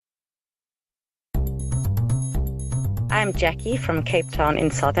I'm Jackie from Cape Town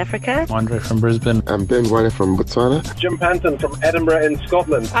in South Africa. Andre from Brisbane. I'm Ben White from Botswana. Jim Panton from Edinburgh in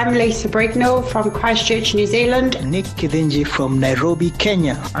Scotland. I'm Lisa Brignall from Christchurch, New Zealand. Nick Kidinji from Nairobi,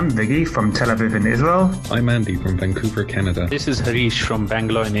 Kenya. I'm Viggy from Tel Aviv in Israel. I'm Andy from Vancouver, Canada. This is Harish from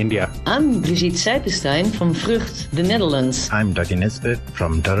Bangalore in India. I'm Brigitte Seipenstein from Vrucht, the Netherlands. I'm Dougie Nisbet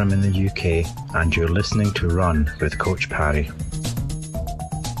from Durham in the UK, and you're listening to Run with Coach Parry.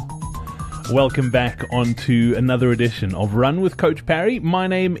 Welcome back onto another edition of Run with Coach Parry. My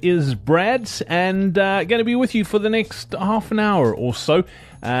name is Brad, and going to be with you for the next half an hour or so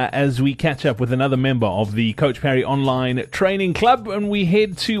as we catch up with another member of the Coach Parry Online Training Club, and we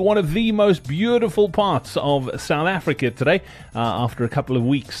head to one of the most beautiful parts of South Africa today. After a couple of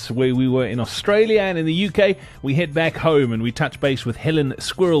weeks where we were in Australia and in the UK, we head back home and we touch base with Helen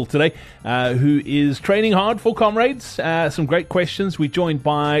Squirrel today, who is training hard for comrades. Some great questions. We're joined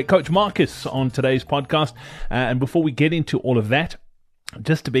by Coach Marcus on today's podcast, and before we get into all of that,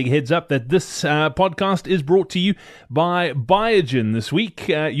 just a big heads up that this podcast is brought to you by Biogen this week.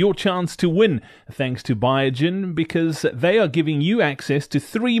 Your chance to win thanks to Biogen, because they are giving you access to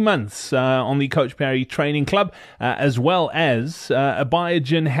 3 months on the Coach Parry Training Club, as well as a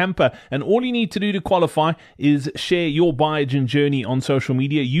Biogen hamper. And all you need to do to qualify is share your Biogen journey on social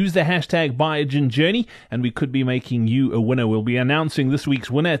media. Use the hashtag Biogen Journey, and we could be making you a winner. We'll be announcing this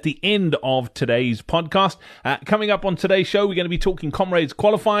week's winner at the end of today's podcast. Coming up on today's show, we're going to be talking comrades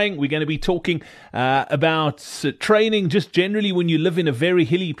qualifying. We're going to be talking about training just generally when you live in a very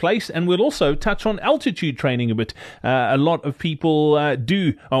hilly place, and we'll also touch on altitude training a bit. A lot of people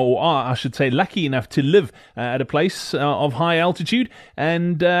do, or are, I should say, lucky enough to live at a place of high altitude,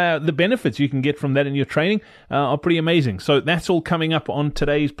 and the benefits you can get from that in your training are pretty amazing. So that's all coming up on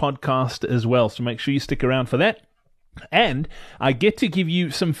today's podcast as well, so make sure you stick around for that. And I get to give you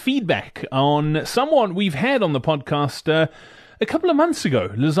some feedback on someone we've had on the podcast a couple of months ago,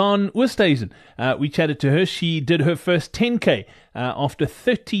 Lizanne Oosthuizen. We chatted to her. She did her first 10K after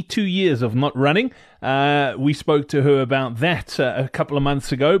 32 years of not running. We spoke to her about that a couple of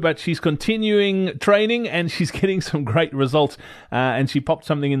months ago, but she's continuing training and she's getting some great results. And she popped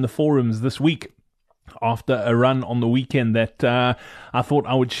something in the forums this week after a run on the weekend that I thought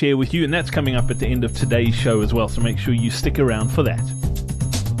I would share with you. And that's coming up at the end of today's show as well. So make sure you stick around for that.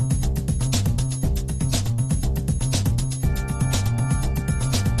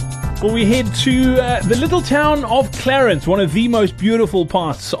 Well, we head to the little town of Clarence, one of the most beautiful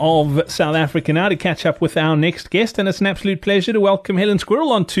parts of South Africa now, to catch up with our next guest. And it's an absolute pleasure to welcome Helen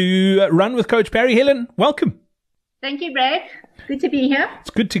Squirrel on to Run with Coach Parry. Helen, welcome. Thank you, Brad. Good to be here.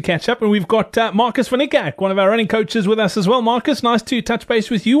 It's good to catch up. And we've got Marcus van Niekerk, one of our running coaches, with us as well. Marcus, nice to touch base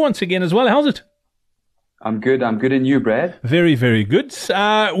with you once again as well. How's it? I'm good. And you, Brad? Very, very good.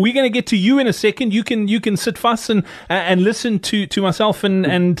 We're going to get to you in a second. You can sit fast and listen to myself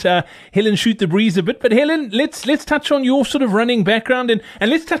and Helen shoot the breeze a bit. But Helen, let's touch on your sort of running background and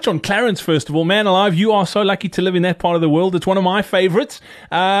let's touch on Clarence first of all. Man alive, you are so lucky to live in that part of the world. It's one of my favorites.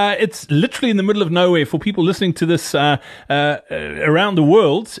 It's literally in the middle of nowhere for people listening to this around the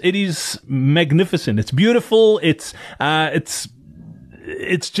world. It is magnificent. It's beautiful.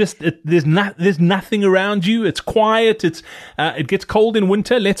 It's just there's nothing around you. It's quiet. It gets cold in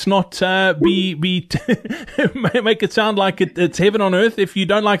winter. Let's not make it sound like it's heaven on earth. If you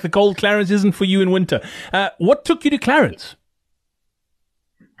don't like the cold, Clarence isn't for you in winter. What took you to Clarence?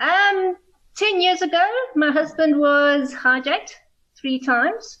 10 years ago, my husband was hijacked 3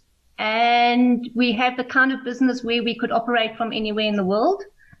 times, and we have the kind of business where we could operate from anywhere in the world.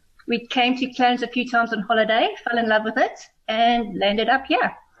 We came to Clarence a few times on holiday, fell in love with it, and landed up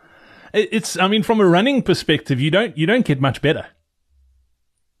here. From a running perspective, you don't get much better.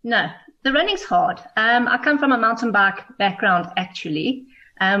 No, the running's hard. I come from a mountain bike background, actually.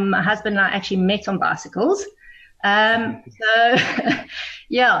 My husband and I actually met on bicycles. So,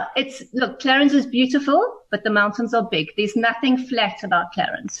 yeah, look, Clarence is beautiful, but the mountains are big. There's nothing flat about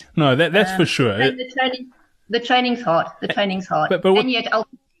Clarence. No, that's for sure. And the training's hard. And yet,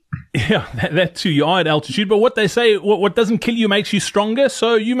 yeah, that too. You are at altitude, but what they say, what doesn't kill you makes you stronger.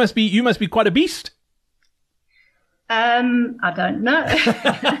 So you must be quite a beast. I don't know.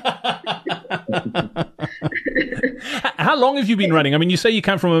 How long have you been running? I mean, you say you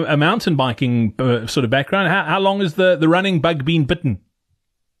come from a mountain biking sort of background. How long has the running bug been bitten?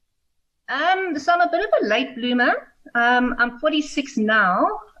 So I'm a bit of a late bloomer. I'm 46 now,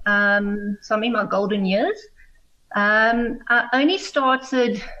 so I'm in my golden years. I only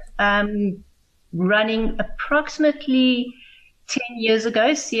started running approximately 10 years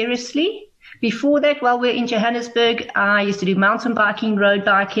ago, seriously. Before that, while we were in Johannesburg, I used to do mountain biking, road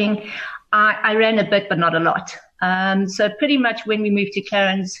biking. I ran a bit, but not a lot. So pretty much when we moved to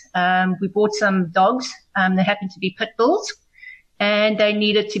Clarence, we bought some dogs. They happened to be pit bulls, and they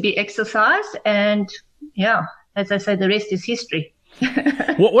needed to be exercised. And yeah, as I say, the rest is history.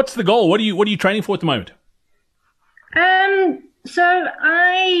 What's the goal? What are you training for at the moment? So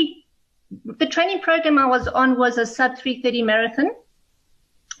the training program I was on was a sub 3:30 marathon.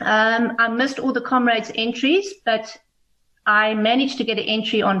 I missed all the comrades entries, but I managed to get an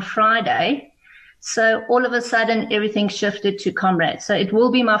entry on Friday. So all of a sudden everything shifted to comrades. So it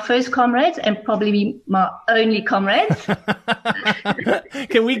will be my first comrades and probably my only comrades.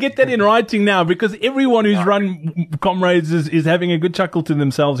 Can we get that in writing now? Because everyone who's run comrades is having a good chuckle to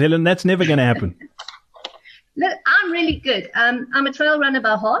themselves, Helen. That's never going to happen. Look, I'm really good. I'm a trail runner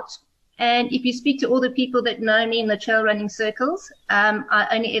by heart. And if you speak to all the people that know me in the trail running circles, I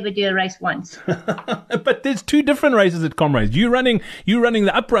only ever do a race once. But there's 2 different races at Comrades. You running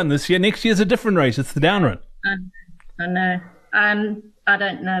the up run this year. Next year's a different race. It's the down run. I know. I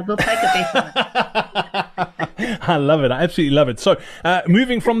don't know. We'll take a bet on it. I love it. I absolutely love it. So,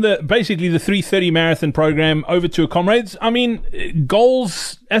 moving from basically the 3:30 marathon program over to a Comrades. I mean,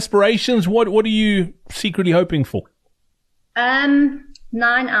 goals, aspirations. What are you secretly hoping for?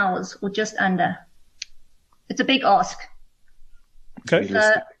 9 hours or just under. It's a big ask. Okay. So,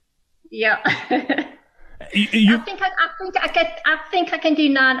 yeah. I think I can do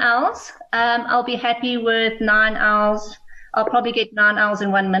 9 hours. I'll be happy with 9 hours. I'll probably get 9 hours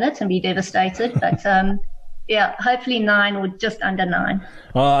in 1 minute and be devastated, but yeah, hopefully 9 or just under 9.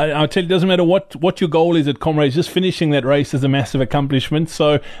 I'll tell you, it doesn't matter what your goal is at Comrades, just finishing that race is a massive accomplishment.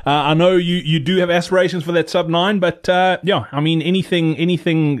 So I know you do have aspirations for that sub 9, but yeah, I mean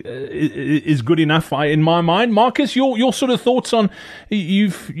anything is good enough in my mind. Marcus, your sort of thoughts on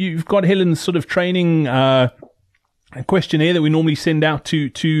you've got Helen's sort of training a questionnaire that we normally send out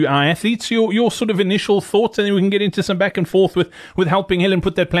to our athletes. Your sort of initial thoughts, and then we can get into some back and forth with helping Helen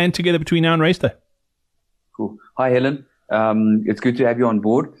put that plan together between now and race day. Cool. Hi, Helen. It's good to have you on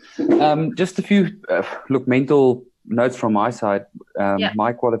board. Just a few mental notes from my side.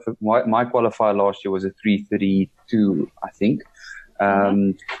 My qualifier last year was a 3:32, I think.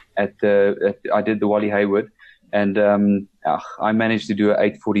 I did the Wally Hayward, and I managed to do a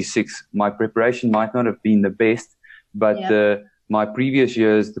 8:46. My preparation might not have been the best, but my previous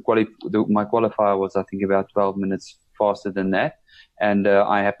years, my qualifier was, I think, about 12 minutes faster than that. And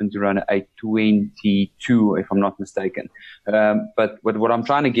I happened to run an 8:22, if I'm not mistaken. But what I'm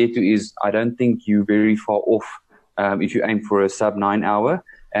trying to get to is I don't think you're very far off if you aim for a sub 9 hour.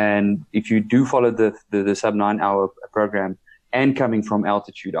 And if you do follow the sub 9 hour program and coming from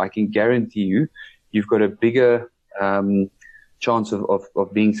altitude, I can guarantee you've got a bigger chance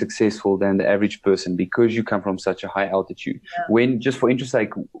of being successful than the average person because you come from such a high altitude. Yeah. Just for interest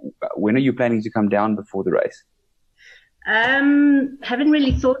sake, when are you planning to come down before the race? Haven't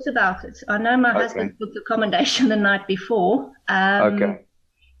really thought about it. I know my husband booked accommodation the night before.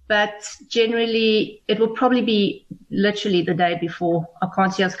 But generally it will probably be literally the day before. I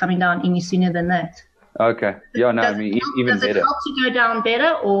can't see us coming down any sooner than that. Okay. Yeah, no, even better. Does it help to go down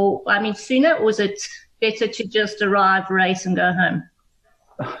better sooner, or is it better to just arrive, race and go home?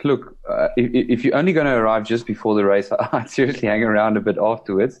 Look, if you're only going to arrive just before the race, I'd seriously hang around a bit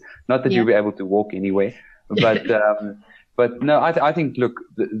afterwards. Not that you'll be able to walk anyway, but but no, I think, look,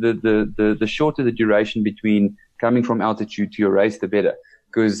 the shorter the duration between coming from altitude to your race, the better,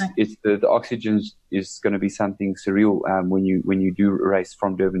 because it's the oxygen is going to be something surreal when you do a race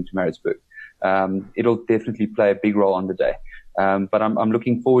from Durban to Maritzburg. It'll definitely play a big role on the day. But I'm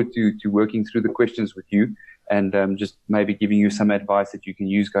looking forward to working through the questions with you and just maybe giving you some advice that you can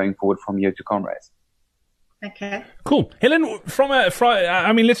use going forward from here to Comrades. Okay. Cool. Helen,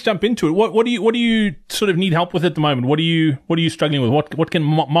 let's jump into it. What do you sort of need help with at the moment? What are you struggling with? What can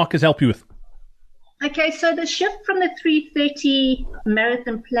Marcus help you with? Okay, so the shift from the 3:30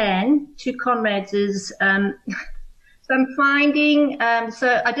 marathon plan to Comrades is, so I'm finding,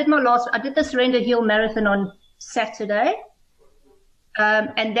 so I did the Surrender Hill Marathon on Saturday.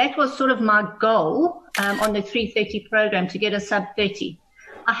 And that was sort of my goal, on the 3:30 program to get a sub 30.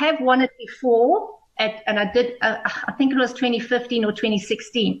 I have won it before and I did, I think it was 2015 or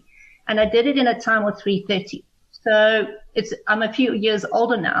 2016, and I did it in a time of 3:30. So I'm a few years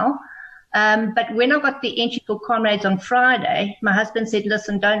older now. But when I got the entry for Comrades on Friday, my husband said,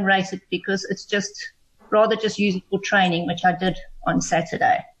 listen, don't race it because it's rather just use it for training, which I did on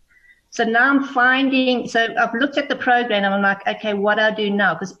Saturday. So now I've looked at the program and I'm like, okay, what do I do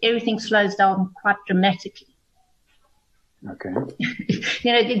now? Because everything slows down quite dramatically. Okay.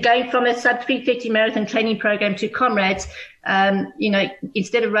 Going from a sub 3:30 marathon training program to Comrades,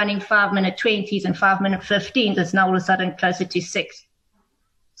 instead of running 5-minute 20s and 5-minute 15s, it's now all of a sudden closer to 6.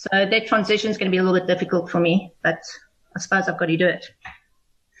 So that transition is going to be a little bit difficult for me, but I suppose I've got to do it.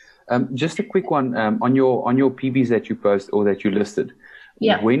 Just a quick one on your PBs that you post or that you listed.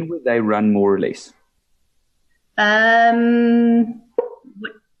 Yeah. When would they run more or less?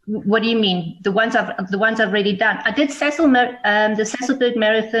 What do you mean? The ones I've already done. I did the Sasolburg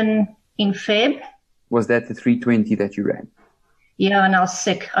Marathon in Feb. Was that the 3:20 that you ran? Yeah, and I was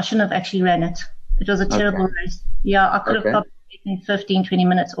sick. I shouldn't have actually ran it. It was a terrible race. Yeah, I could have probably taken 15, 20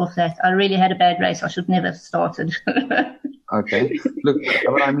 minutes off that. I really had a bad race. I should never have started. Okay. Look,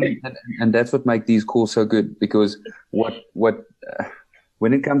 I mean, and that's what makes these calls so good, because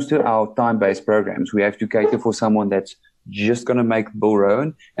when it comes to our time-based programs, we have to cater for someone that's just going to make Bull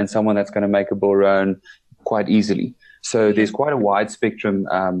Rowan and someone that's going to make a Bull Rowan quite easily. So there's quite a wide spectrum,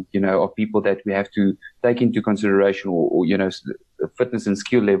 of people that we have to take into consideration or fitness and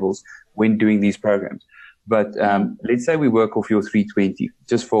skill levels when doing these programs. But let's say we work off your 3:20,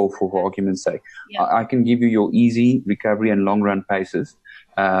 just for argument's sake. Yeah. I can give you your easy recovery and long run paces,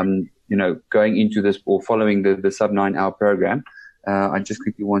 going into this or following the sub 9 hour program. I just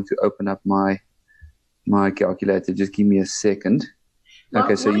quickly want to open up my calculator. Just give me a second.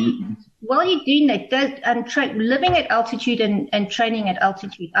 Okay, so while you're doing that, living at altitude and training at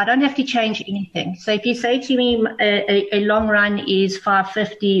altitude, I don't have to change anything. So if you say to me a long run is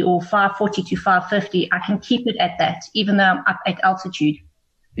 550 or 540 to 550, I can keep it at that, even though I'm up at altitude.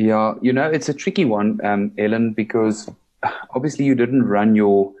 Yeah, it's a tricky one, Ellen, because obviously you didn't run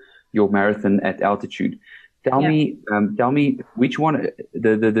your marathon at altitude. Tell me which one,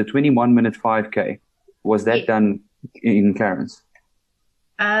 the 21-minute 5K, was that done in Clarence?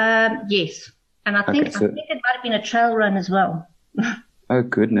 Yes. And I think it might have been a trail run as well. Oh,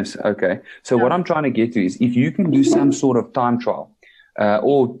 goodness. Okay. So what I'm trying to get to is if you can do some sort of time trial,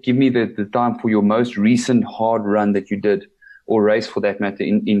 or give me the time for your most recent hard run that you did, or race for that matter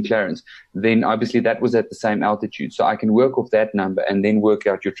in Clarence, then obviously that was at the same altitude. So I can work off that number and then work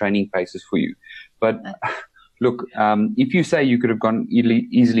out your training paces for you. But look, if you say you could have gone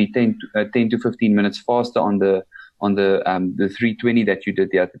easily 10 to 15 minutes faster on the 3:20 that you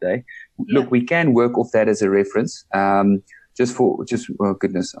did the other day, look, we can work off that as a reference. Oh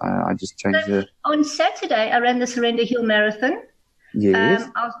goodness, I just changed On Saturday, I ran the Surrender Hill Marathon. Yes.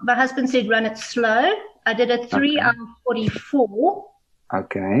 My husband said run it slow. I did a 3 hour 44.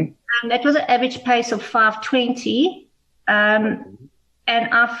 Okay. That was an average pace of 5:20. And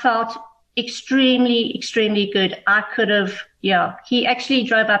I felt extremely, extremely good. I could have, he actually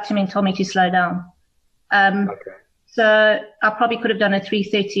drove up to me and told me to slow down. So I probably could have done a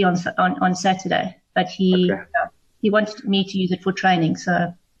 3:30 on Saturday, but he wanted me to use it for training.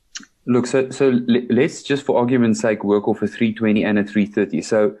 So look, so let's just for argument's sake work off a 3:20 and a 3:30.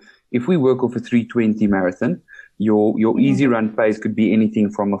 So if we work off a 3:20 marathon, your easy run pace could be anything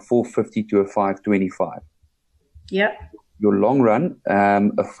from a 4:50 to a 5:25. Yep. Your long run,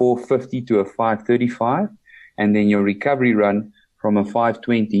 a 4:50 to a 5:35, and then your recovery run from a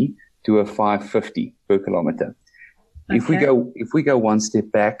 5:20 to a 5:50 per kilometer. Okay. If we go one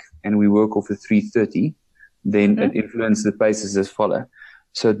step back and we work off a 3:30, then it influences the paces as follow.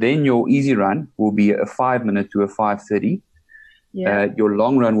 So then your easy run will be a 5-minute to a 5:30. Yeah. Your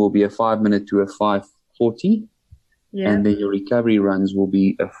long run will be a 5-minute to a 5:40. Yeah. And then your recovery runs will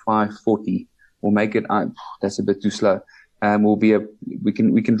be a 5:40. We'll make it, that's a bit too slow. We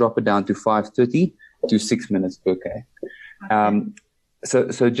can drop it down to 5:30 to 6 minutes per K. Okay.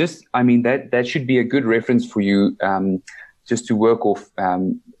 So just, that should be a good reference for you, just to work off,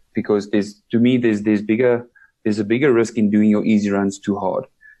 because there's a bigger risk in doing your easy runs too hard,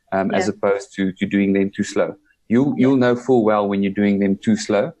 as opposed to doing them too slow. You'll know full well when you're doing them too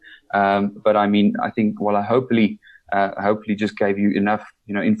slow. But I think, I hopefully just gave you enough,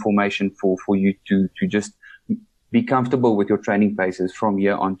 information for you to just be comfortable with your training paces from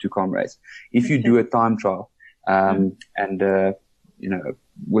here on to Comrades. If you do a time trial,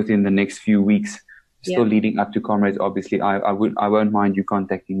 within the next few weeks, still leading up to Comrades, obviously, I won't mind you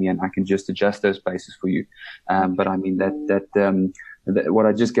contacting me and I can just adjust those paces for you. But that what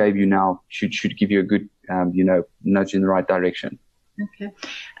I just gave you now should give you a good, nudge in the right direction. Okay.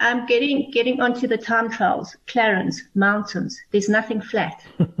 Getting onto the time trials, Clarence, mountains, there's nothing flat.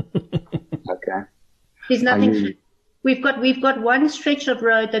 Okay. There's nothing. We've got one stretch of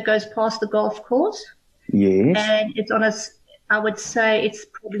road that goes past the golf course. Yes. And it's I would say it's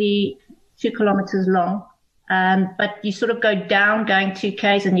probably 2 kilometers long. But you sort of go down going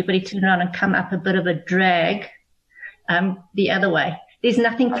 2Ks and you've got to turn around and come up a bit of a drag. the other way. There's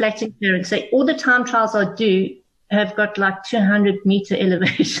nothing flat in Clarence. So all the time trials I do have got like 200 meter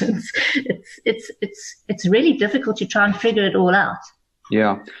elevations. It's really difficult to try and figure it all out.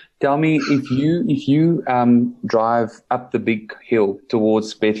 Yeah. Tell me, if you drive up the big hill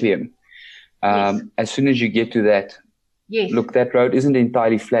towards Bethlehem, Yes. as soon as you get to that, Yes. look, that road isn't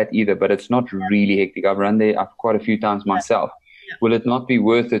entirely flat either, but it's not really hectic. I've run there quite a few times myself. Yeah. Will it not be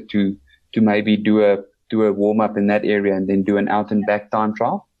worth it to maybe do a warm up in that area and then do an out and back time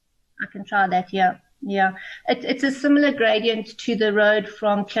trial? I can try that. Yeah. Yeah. It's a similar gradient to the road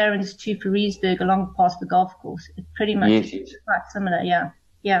from Clarence to Parisburg along past the golf course. It pretty much Yes. is quite similar. Yeah.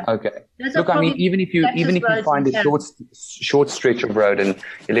 Yeah. Okay. Those are Look, I mean, probably even if you roads find in a short stretch of road, and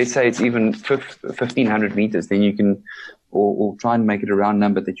let's say it's even 1,500 meters, then you can, or try and make it a round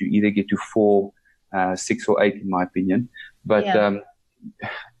number that you either get to 4, 6 or 8, in my opinion. But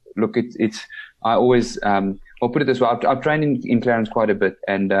look, it's I always I'll put it this way: I've trained in Clarence quite a bit,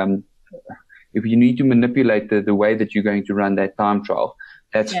 and if you need to manipulate the way that you're going to run that time trial,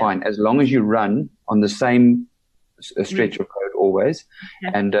 that's fine, as long as you run on the same stretch of road always.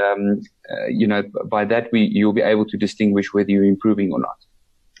 Okay. And, by that you'll be able to distinguish whether you're improving or not.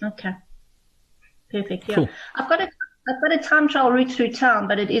 Okay. Perfect. Yeah. Cool. I've got a time trial route through town,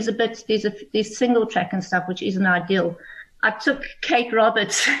 but it is a bit, there's single track and stuff, which isn't ideal. I took Kate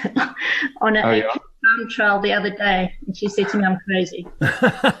Roberts on a time trial the other day, and she said to me, I'm crazy.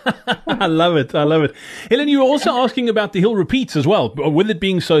 I love it. Helen, you were also asking about the hill repeats as well. With it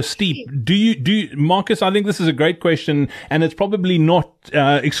being so steep, do you, Marcus, I think this is a great question, and it's probably not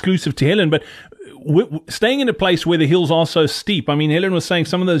exclusive to Helen, but staying in a place where the hills are so steep. I mean, Helen was saying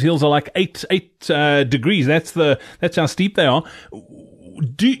some of those hills are like 8 degrees. That's how steep they are.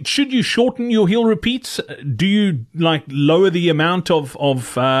 Should you shorten your hill repeats? Do you lower the amount of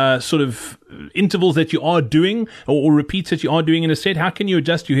sort of intervals that you are doing or repeats that you are doing in a set? How can you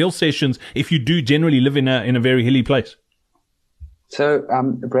adjust your hill sessions if you do generally live in a very hilly place? So,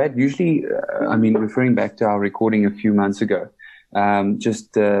 Brad, usually, referring back to our recording a few months ago,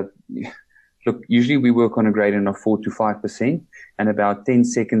 look, usually we work on a gradient of 4 to 5% and about 10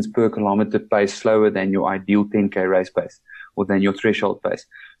 seconds per kilometer pace slower than your ideal 10K race pace, or than your threshold pace.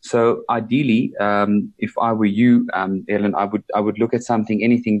 So ideally, if I were you, Ellen, I would look at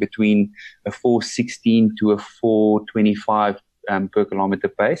anything between a 4:16 to a 4:25 per kilometer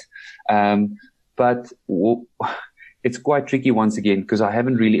pace. But it's quite tricky once again, because I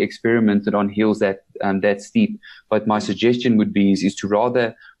haven't really experimented on hills that steep. But my suggestion would be is to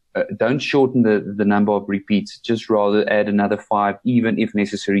rather don't shorten the number of repeats, just rather add another 5, even if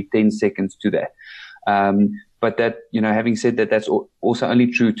necessary, 10 seconds to that. But that, having said that, that's also only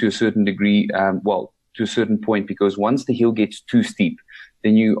true to a certain degree, to a certain point, because once the hill gets too steep,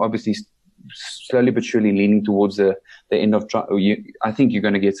 then you obviously slowly but surely leaning towards the end of I think you're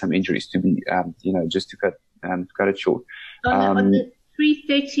going to get some injuries to be, just to cut it short. On the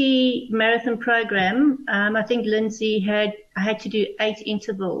 3:30 marathon program, I think Lindsay I had to do 8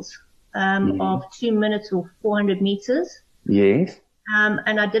 intervals, of 2 minutes or 400 meters. Yes.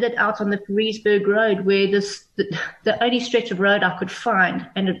 And I did it out on the Parisburg Road, where the only stretch of road I could find,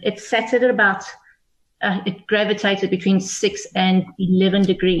 and it sat at about, it gravitated between 6 and 11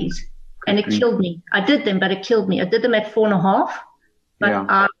 degrees, and it killed me. I did them, but it killed me. I did them at 4.5,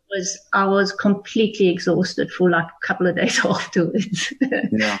 but I was completely exhausted for like a couple of days afterwards.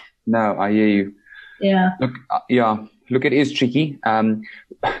 Yeah, no, I hear you. Yeah. Look, it is tricky.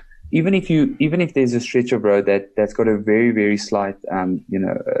 Even if there's a stretch of road that's got a very, very slight,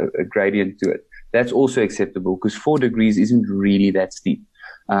 a gradient to it, that's also acceptable, because 4 degrees isn't really that steep.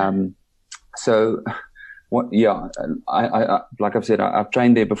 I like I've said, I've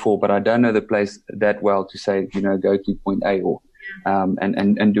trained there before, but I don't know the place that well to say, go to point A or,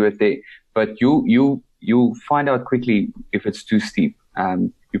 and do it there. But you'll find out quickly if it's too steep.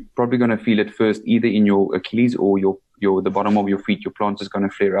 You're probably going to feel it first, either in your Achilles or the bottom of your feet. Your plant is going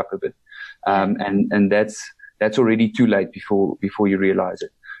to flare up a bit. And that's already too late before you realize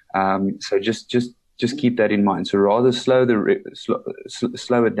it. So just keep that in mind. So rather slow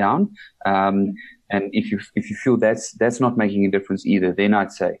it down. And if you feel that's not making a difference either, then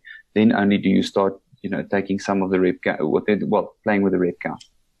I'd say, then only do you start, taking some of the rep count, playing with the rep count.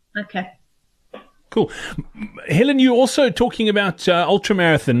 Okay. Cool. Helen, you're also talking about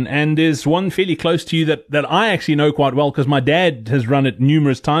ultramarathon, and there's one fairly close to you that I actually know quite well, because my dad has run it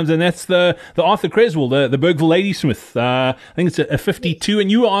numerous times, and that's the Arthur Creswell, the Bergville Ladysmith. I think it's a 52,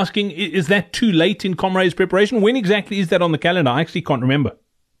 and you were asking, is that too late in Comrade's preparation? When exactly is that on the calendar? I actually can't remember.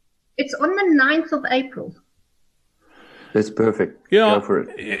 It's on the 9th of April. That's perfect. go for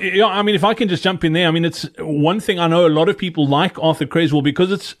it. Yeah, I mean, if I can just jump in there, I mean, it's one thing I know a lot of people like Arthur Creswell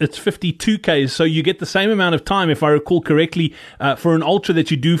because it's 52 Ks, so you get the same amount of time, if I recall correctly, for an ultra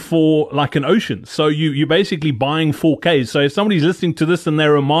that you do for like an ocean. So you're basically buying 4 Ks. So if somebody's listening to this and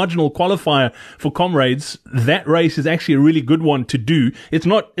they're a marginal qualifier for Comrades, that race is actually a really good one to do. It's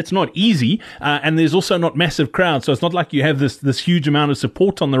not easy, and there's also not massive crowds, so it's not like you have this huge amount of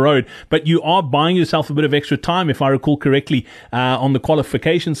support on the road, but you are buying yourself a bit of extra time, if I recall correctly, on the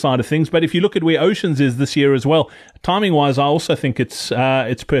qualification side of things. But if you look at where Oceans is this year as well, timing wise, I also think it's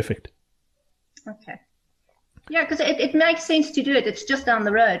perfect. Okay. Yeah, because it makes sense to do it. It's just down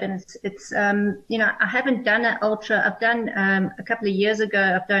the road, and it's I haven't done an ultra. I've done a couple of years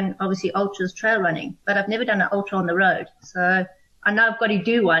ago. I've done obviously ultras trail running, but I've never done an ultra on the road. So I know I've got to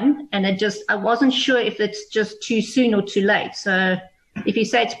do one, and I wasn't sure if it's just too soon or too late. So if you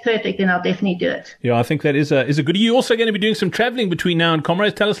say it's perfect, then I'll definitely do it. Yeah, I think that is a good. You're also going to be doing some traveling between now and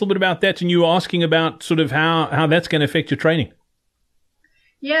Comrades. Tell us a little bit about that. And you were asking about sort of how that's going to affect your training.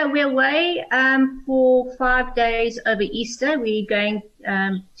 Yeah, we're away for 5 days over Easter. We're going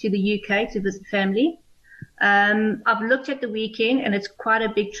to the UK to visit family. I've looked at the weekend, and it's quite a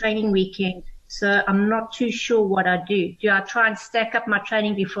big training weekend. So I'm not too sure what I do. Do I try and stack up my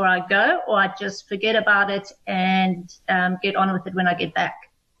training before I go, or I just forget about it and get on with it when I get back?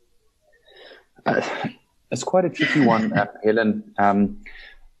 It's quite a tricky one, Helen.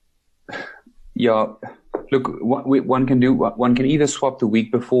 Yeah, look, one can either swap the week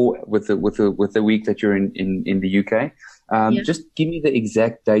before with the week that you're in the UK. Just give me the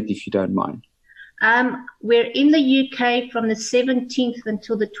exact date if you don't mind. We're in the UK from the 17th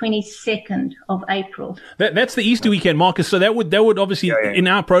until the 22nd of April. That's the Easter weekend, Marcus. So that would obviously, in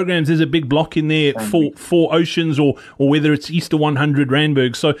our programs, there's a big block in there for Oceans or whether it's Easter 100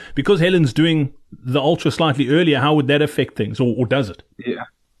 Randburg. So because Helen's doing the ultra slightly earlier, how would that affect things, or does it?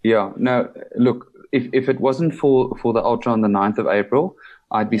 Yeah. No, look, if it wasn't for the ultra on the 9th of April,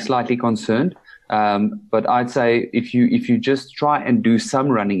 I'd be slightly concerned. But I'd say if you just try and do some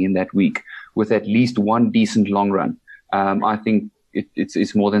running in that week, with at least one decent long run, I think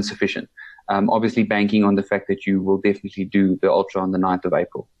it's more than sufficient. Obviously banking on the fact that you will definitely do the ultra on the 9th of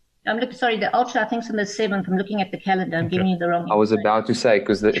April. Sorry, the ultra I think is on the 7th. I'm looking at the calendar. I'm giving you the wrong. I was about to say,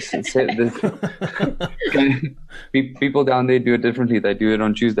 because people down there do it differently. They do it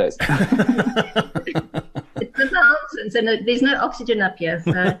on Tuesdays. It's the mountains, and there's no oxygen up here.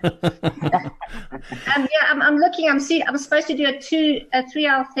 So. I'm looking. I'm supposed to do a 3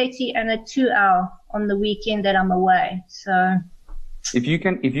 hour 30 and a 2 hour on the weekend that I'm away. So if you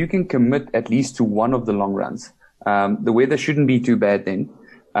can commit at least to one of the long runs, the weather shouldn't be too bad then.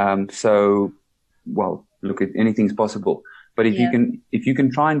 Look, anything's possible. But if you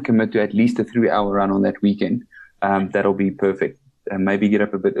can try and commit to at least a 3 hour run on that weekend, that'll be perfect. Maybe get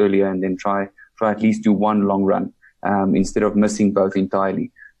up a bit earlier and then try at least do one long run instead of missing both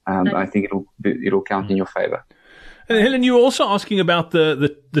entirely. I think it'll count in your favor. And Helen, you were also asking about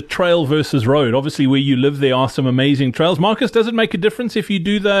the trail versus road. Obviously, where you live, there are some amazing trails. Marcus, does it make a difference if you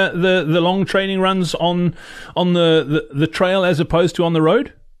do the long training runs on the trail as opposed to on the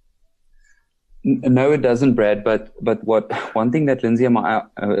road? No, it doesn't, Brad. But one thing that Lindsay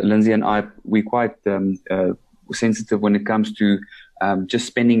and I we're quite sensitive when it comes to just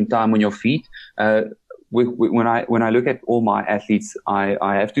spending time on your feet. When I look at all my athletes, I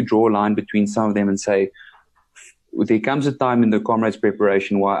have to draw a line between some of them and say, there comes a time in the Comrades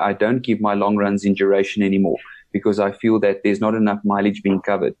preparation where I don't give my long runs in duration anymore because I feel that there's not enough mileage being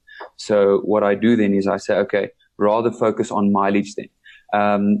covered. So what I do then is I say, okay, rather focus on mileage then.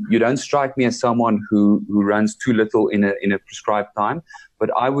 You don't strike me as someone who runs too little in a prescribed time, but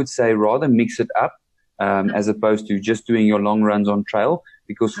I would say rather mix it up as opposed to just doing your long runs on trail,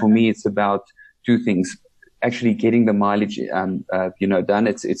 because for me it's about two things. Actually getting the mileage, done.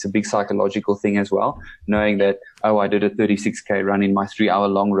 It's a big psychological thing as well, knowing that, I did a 36K run in my 3 hour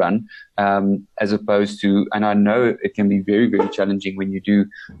long run, as opposed to, and I know it can be very, very challenging when you do,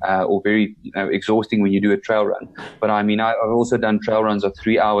 or very, exhausting when you do a trail run. But I mean, I've also done trail runs of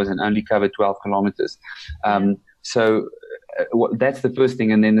 3 hours and only covered 12 kilometers. So that's the first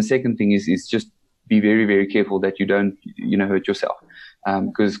thing. And then the second thing is just be very, very careful that you don't, hurt yourself.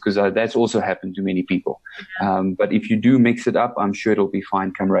 Because that's also happened to many people. But if you do mix it up, I'm sure it'll be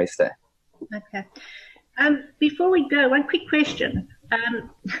fine come race day. Okay. Before we go, one quick question.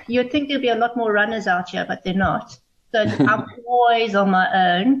 You'd think there'd be a lot more runners out here, but they're not. So I'm always on my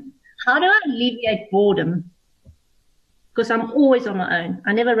own. How do I alleviate boredom? Because I'm always on my own.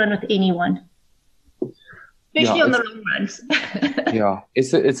 I never run with anyone. Especially on the long runs. Yeah,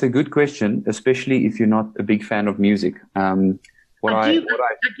 it's a good question, especially if you're not a big fan of music. I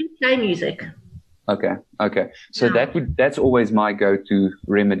do play music. Okay. So that's always my go-to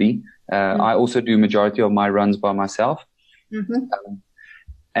remedy. I also do majority of my runs by myself. Mm-hmm.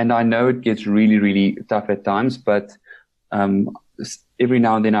 And I know it gets really, really tough at times, but every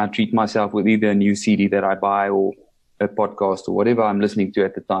now and then I treat myself with either a new CD that I buy or a podcast or whatever I'm listening to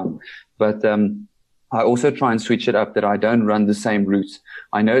at the time. But I also try and switch it up that I don't run the same routes.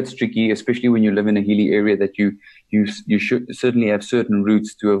 I know it's tricky, especially when you live in a hilly area, that you should certainly have certain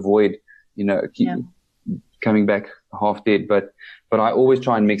routes to avoid, coming back half dead. But I always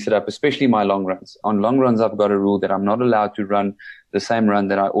try and mix it up, especially my long runs. On long runs, I've got a rule that I'm not allowed to run the same route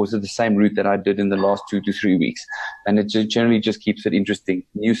that I did in the last 2 to 3 weeks. And it generally just keeps it interesting.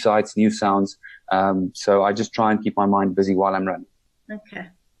 New sights, new sounds. So I just try and keep my mind busy while I'm running. Okay.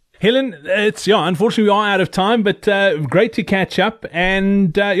 Helen, unfortunately we are out of time, but great to catch up,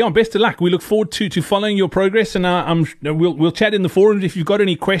 and best of luck. We look forward to following your progress, and we'll chat in the forums. If you've got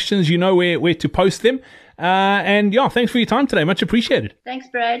any questions, you know where to post them. Thanks for your time today. Much appreciated. Thanks,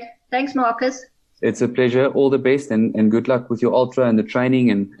 Brad. Thanks, Marcus. It's a pleasure. All the best, and good luck with your ultra and the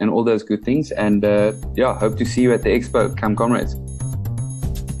training and all those good things. And hope to see you at the expo. Come, comrades.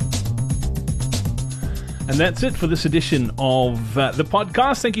 And that's it for this edition of the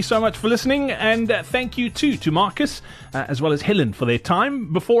podcast. Thank you so much for listening, and thank you to Marcus as well as Helen for their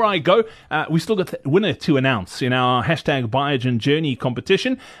time. Before I go, we still got the winner to announce in our hashtag Biogen Journey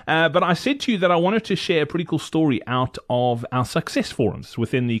competition, but I said to you that I wanted to share a pretty cool story out of our success forums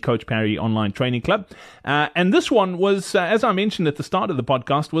within the Coach Parry Online Training Club. And this one was, as I mentioned at the start of the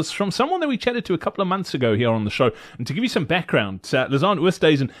podcast, was from someone that we chatted to a couple of months ago here on the show. And to give you some background, Lizanne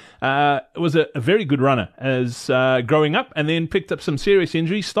Oosthuizen was a very good runner as growing up, and then picked up some serious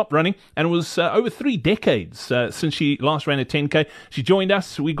injuries, stopped running, and it was over 3 decades since she last ran a 10K. She joined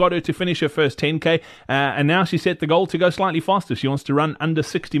us, we got her to finish her first 10K, and now she set the goal to go slightly faster. She wants to run under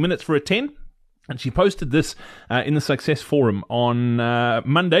 60 minutes for a 10. And she posted this in the Success Forum on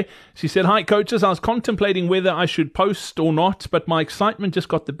Monday. She said, "Hi, coaches. I was contemplating whether I should post or not, but my excitement just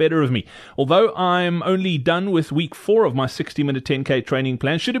got the better of me. Although I'm only done with week 4 of my 60-minute 10K training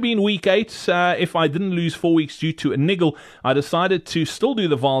plan, should have been week 8 if I didn't lose 4 weeks due to a niggle. I decided to still do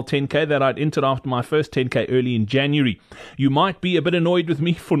the Vaal 10K that I'd entered after my first 10K early in January. You might be a bit annoyed with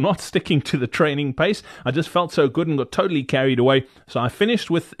me for not sticking to the training pace. I just felt so good and got totally carried away. So I finished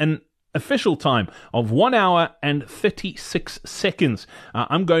with an official time of 1 hour and 36 seconds.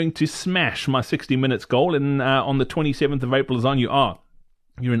 I'm going to smash my 60 minutes goal on the 27th of April. As on you are.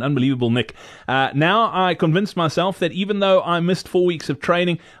 You're an unbelievable Nick. Now I convinced myself that even though I missed 4 weeks of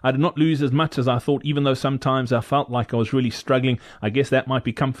training, I did not lose as much as I thought, even though sometimes I felt like I was really struggling. I guess that might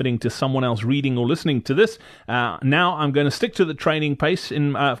be comforting to someone else reading or listening to this. Now I'm going to stick to the training pace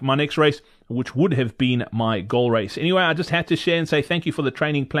in my next race, which would have been my goal race. Anyway, I just had to share and say thank you for the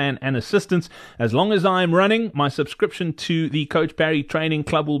training plan and assistance. As long as I'm running, my subscription to the Coach Parry Training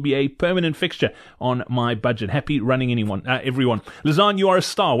Club will be a permanent fixture on my budget. Happy running, everyone. Lizanne, you are a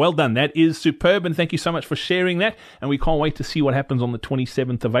star. Well done. That is superb, and thank you so much for sharing that. And we can't wait to see what happens on the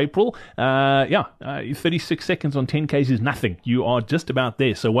 27th of April. 36 seconds on 10Ks is nothing. You are just about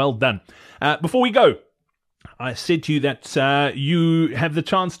there, so well done. Before we go, I said to you that you have the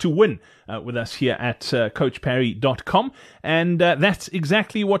chance to win with us here at CoachParry.com, and that's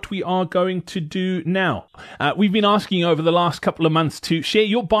exactly what we are going to do now. We've been asking over the last couple of months to share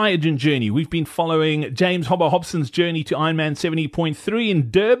your Biogen journey. We've been following James Hobber Hobson's journey to Ironman 70.3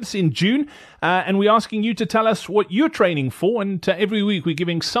 in Durbs in June, and we're asking you to tell us what you're training for, and every week we're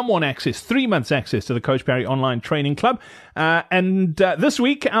giving someone 3 months access to the Coach Parry Online Training Club. And this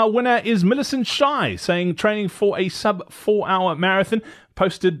week our winner is Millicent Shy, saying training for a sub 4-hour marathon,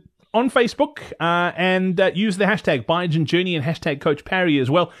 posted on Facebook, and use the hashtag Biogen Journey and hashtag Coach Parry as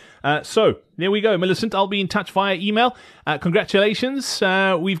well. So there we go, Millicent. I'll be in touch via email. Congratulations.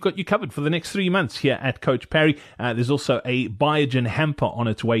 We've got you covered for the next 3 months here at Coach Parry. There's also a Biogen hamper on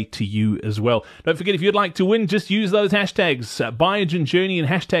its way to you as well. Don't forget, if you'd like to win, just use those hashtags, Biogen Journey and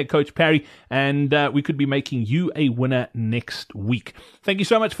hashtag Coach Parry, and we could be making you a winner next week. Thank you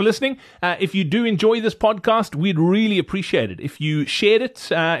so much for listening. If you do enjoy this podcast, we'd really appreciate it if you shared it.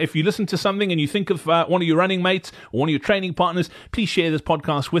 If you listen to something and you think of one of your running mates or one of your training partners, please share this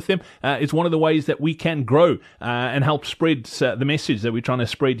podcast with them. It's one of the ways that we can grow and help spread the message that we're trying to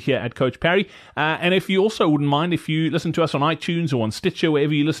spread here at Coach Parry. And if you also wouldn't mind, if you listen to us on iTunes or on Stitcher,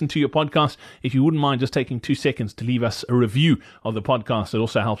 wherever you listen to your podcast, if you wouldn't mind just taking 2 seconds to leave us a review of the podcast, it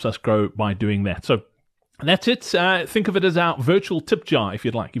also helps us grow by doing that. So that's it. Think of it as our virtual tip jar, if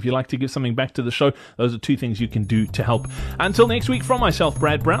you'd like. If you'd like to give something back to the show, those are 2 things you can do to help. Until next week, from myself,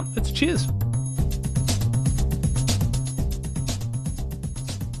 Brad Brown, it's cheers.